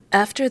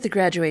After the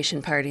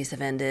graduation parties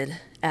have ended,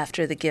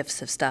 after the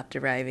gifts have stopped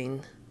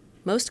arriving,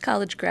 most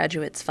college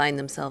graduates find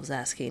themselves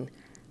asking,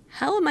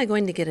 how am I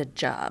going to get a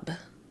job?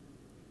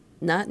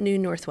 Not new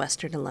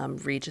Northwestern alum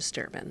Regis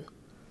Durbin.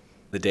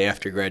 The day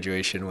after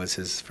graduation was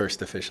his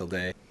first official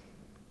day.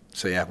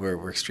 So yeah,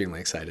 we're extremely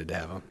excited to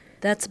have him.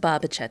 That's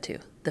Bob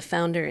Achettu, the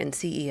founder and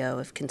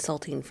CEO of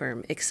consulting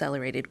firm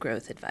Accelerated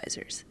Growth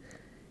Advisors.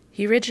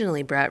 He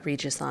originally brought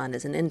Regis on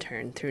as an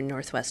intern through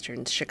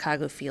Northwestern's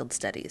Chicago Field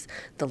Studies,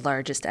 the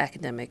largest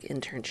academic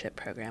internship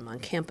program on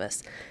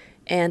campus.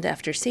 And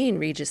after seeing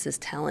Regis's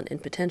talent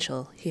and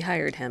potential, he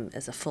hired him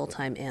as a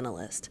full-time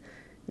analyst.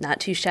 Not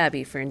too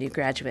shabby for a new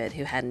graduate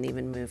who hadn't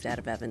even moved out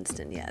of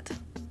Evanston yet.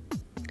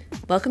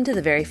 Welcome to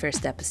the very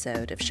first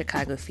episode of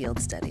Chicago Field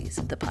Studies,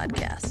 the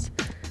podcast.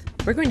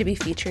 We're going to be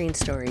featuring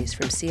stories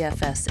from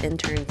CFS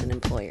interns and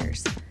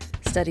employers,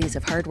 studies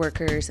of hard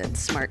workers and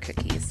smart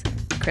cookies,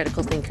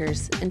 critical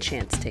thinkers and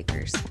chance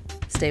takers.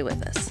 Stay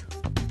with us.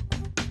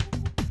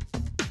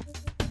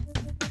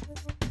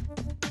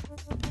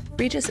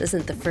 Regis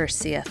isn't the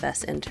first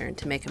CFS intern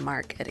to make a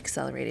mark at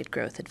Accelerated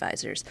Growth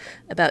Advisors.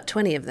 About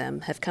 20 of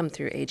them have come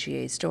through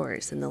AGA's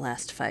doors in the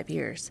last 5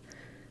 years.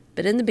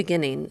 But in the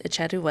beginning,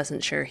 Achettu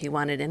wasn't sure he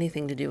wanted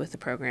anything to do with the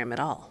program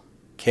at all.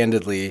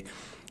 Candidly,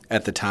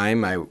 at the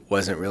time, I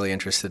wasn't really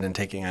interested in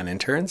taking on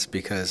interns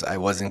because I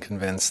wasn't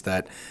convinced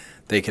that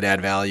they could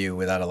add value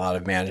without a lot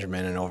of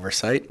management and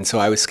oversight. And so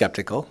I was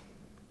skeptical.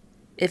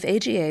 If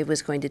AGA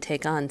was going to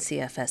take on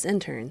CFS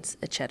interns,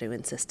 Achettu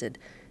insisted,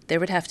 there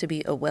would have to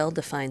be a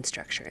well-defined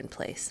structure in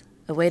place,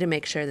 a way to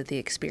make sure that the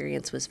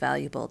experience was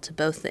valuable to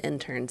both the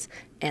interns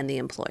and the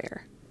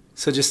employer.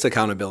 So just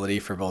accountability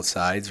for both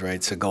sides,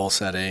 right? So goal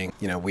setting,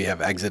 we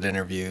have exit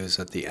interviews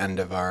at the end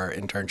of our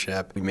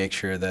internship. We make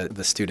sure that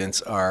the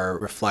students are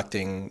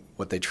reflecting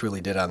what they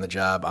truly did on the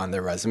job on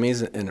their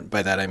resumes. And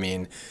by that I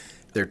mean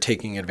they're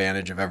taking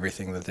advantage of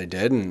everything that they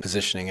did and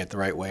positioning it the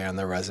right way on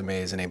their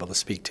resumes and able to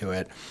speak to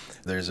it.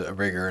 There's a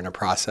rigor and a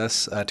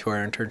process to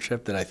our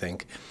internship that I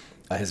think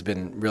has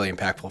been really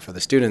impactful for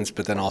the students,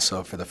 but then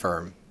also for the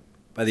firm.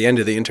 By the end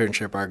of the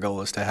internship, our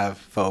goal is to have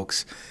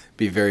folks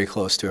be very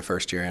close to a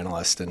first-year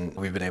analyst, and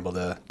we've been able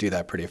to do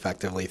that pretty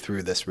effectively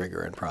through this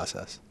rigor and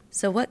process.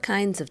 So what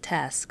kinds of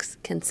tasks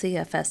can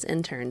CFS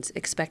interns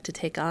expect to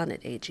take on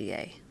at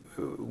AGA?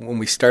 When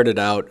we started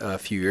out a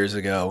few years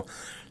ago,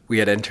 we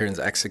had interns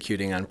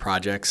executing on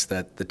projects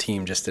that the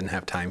team just didn't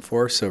have time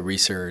for, so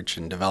research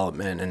and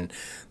development and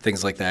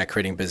things like that,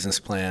 creating business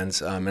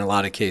plans. In a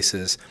lot of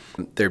cases,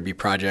 there'd be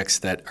projects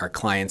that our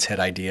clients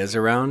had ideas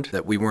around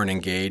that we weren't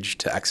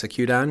engaged to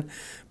execute on,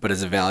 but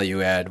as a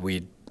value add,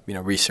 we'd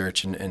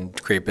research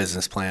and create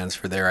business plans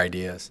for their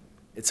ideas.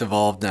 It's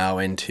evolved now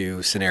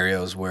into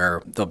scenarios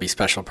where there'll be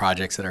special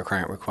projects that our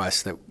client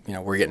requests that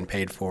we're getting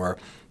paid for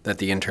that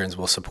the interns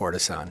will support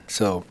us on.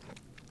 So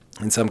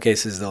in some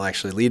cases, they'll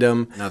actually lead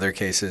them. In other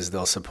cases,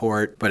 they'll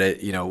support. But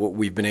what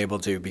we've been able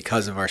to,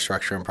 because of our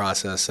structure and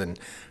process and,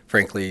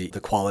 frankly,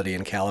 the quality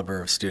and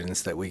caliber of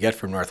students that we get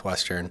from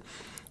Northwestern,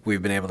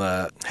 we've been able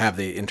to have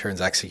the interns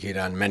execute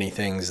on many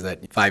things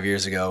that 5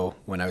 years ago,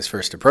 when I was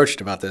first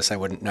approached about this, I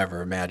wouldn't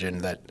never imagine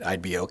that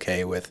I'd be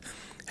okay with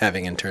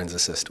having interns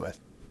assist with.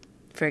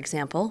 For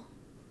example?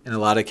 In a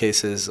lot of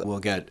cases, we'll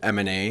get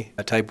M&A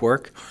type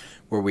work,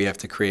 where we have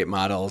to create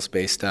models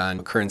based on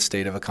the current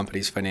state of a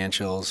company's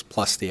financials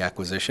plus the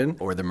acquisition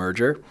or the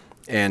merger.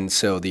 And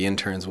so the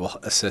interns will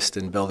assist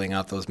in building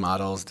out those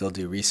models. They'll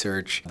do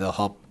research. They'll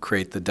help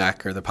create the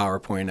deck or the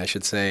PowerPoint, I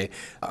should say,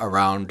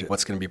 around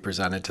what's going to be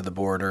presented to the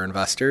board or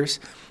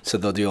investors. So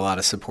they'll do a lot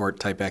of support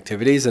type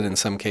activities. And in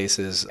some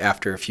cases,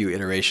 after a few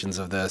iterations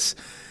of this,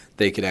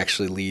 they could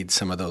actually lead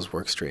some of those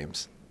work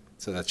streams.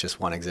 So that's just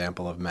one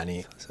example of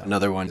many. So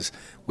another one is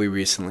we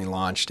recently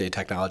launched a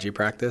technology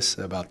practice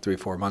about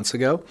 3-4 months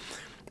ago.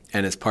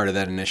 And as part of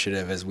that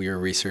initiative, as we were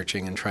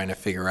researching and trying to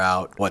figure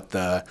out what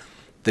the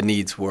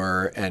needs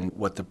were and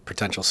what the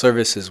potential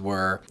services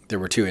were, there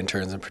were 2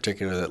 interns in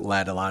particular that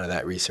led a lot of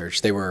that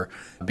research. They were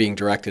being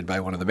directed by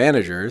one of the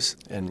managers,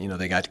 and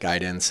they got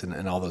guidance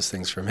and all those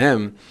things from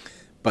him,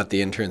 but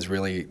the interns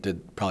really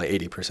did probably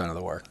 80% of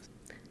the work.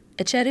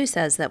 Achettu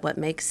says that what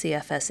makes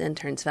CFS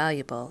interns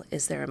valuable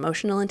is their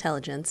emotional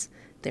intelligence,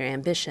 their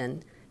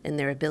ambition, and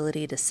their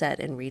ability to set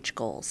and reach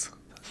goals.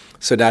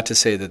 So not to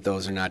say that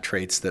those are not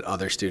traits that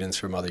other students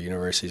from other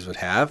universities would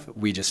have.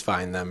 We just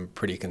find them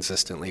pretty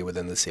consistently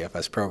within the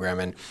CFS program.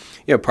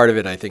 And part of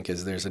it, I think,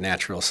 is there's a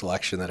natural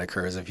selection that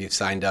occurs. If you've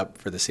signed up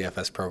for the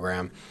CFS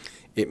program,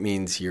 it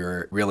means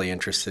you're really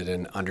interested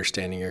in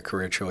understanding your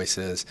career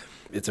choices.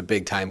 It's a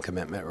big time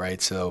commitment, right?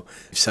 So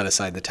you set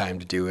aside the time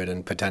to do it,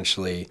 and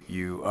potentially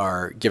you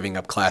are giving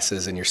up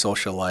classes in your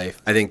social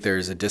life. I think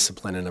there's a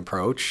discipline and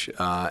approach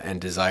and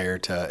desire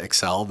to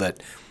excel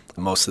that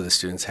most of the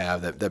students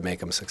have that make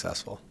them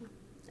successful.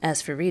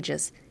 As for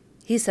Regis,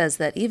 he says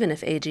that even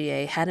if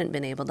AGA hadn't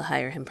been able to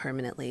hire him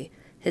permanently,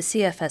 his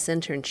CFS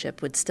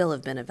internship would still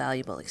have been a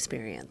valuable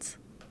experience.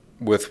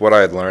 With what I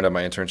had learned at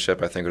my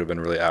internship, I think it would have been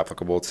really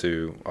applicable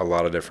to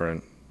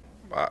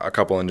a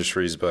couple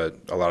industries, but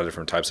a lot of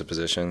different types of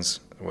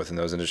positions within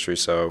those industries.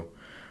 So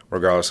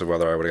regardless of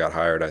whether I would have got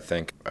hired, I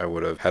think I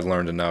would have had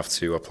learned enough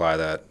to apply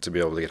that to be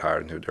able to get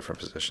hired into a different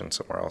position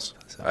somewhere else.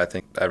 I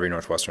think every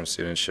Northwestern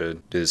student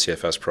should do the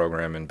CFS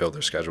program and build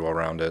their schedule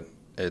around it.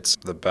 It's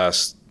the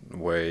best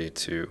way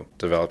to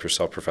develop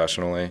yourself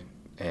professionally,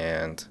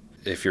 and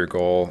if your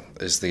goal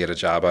is to get a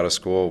job out of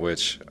school,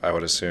 which I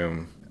would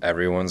assume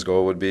everyone's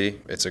goal would be,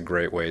 it's a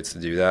great way to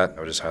do that. I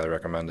would just highly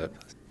recommend it.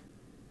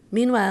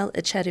 Meanwhile,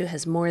 Achettu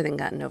has more than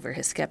gotten over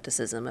his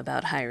skepticism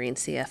about hiring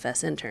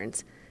CFS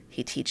interns.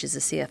 He teaches a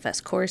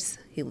CFS course,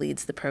 he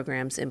leads the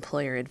program's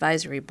employer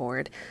advisory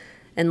board,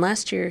 and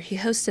last year he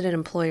hosted an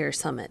employer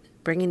summit,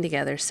 bringing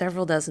together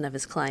several dozen of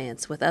his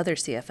clients with other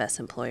CFS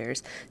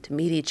employers to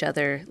meet each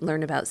other,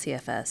 learn about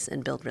CFS,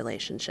 and build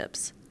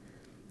relationships.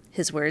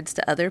 His words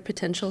to other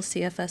potential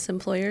CFS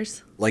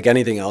employers? Like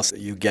anything else,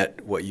 you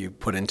get what you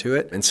put into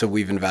it. And so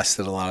we've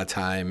invested a lot of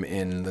time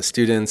in the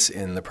students,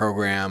 in the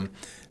program,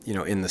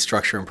 in the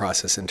structure and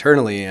process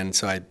internally. And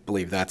so I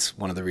believe that's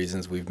one of the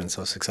reasons we've been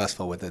so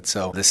successful with it.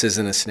 So this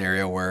isn't a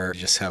scenario where you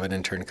just have an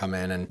intern come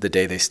in and the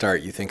day they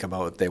start, you think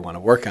about what they want to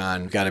work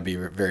on. You've got to be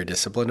very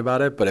disciplined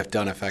about it. But if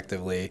done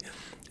effectively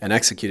and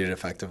executed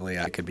effectively,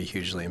 it could be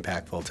hugely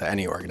impactful to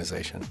any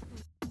organization.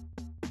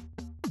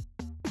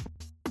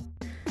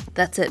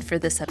 That's it for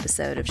this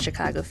episode of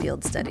Chicago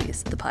Field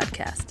Studies, the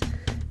podcast.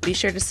 Be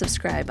sure to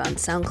subscribe on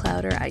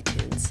SoundCloud or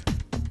iTunes.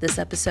 This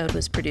episode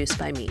was produced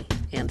by me,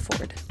 Ann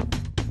Ford.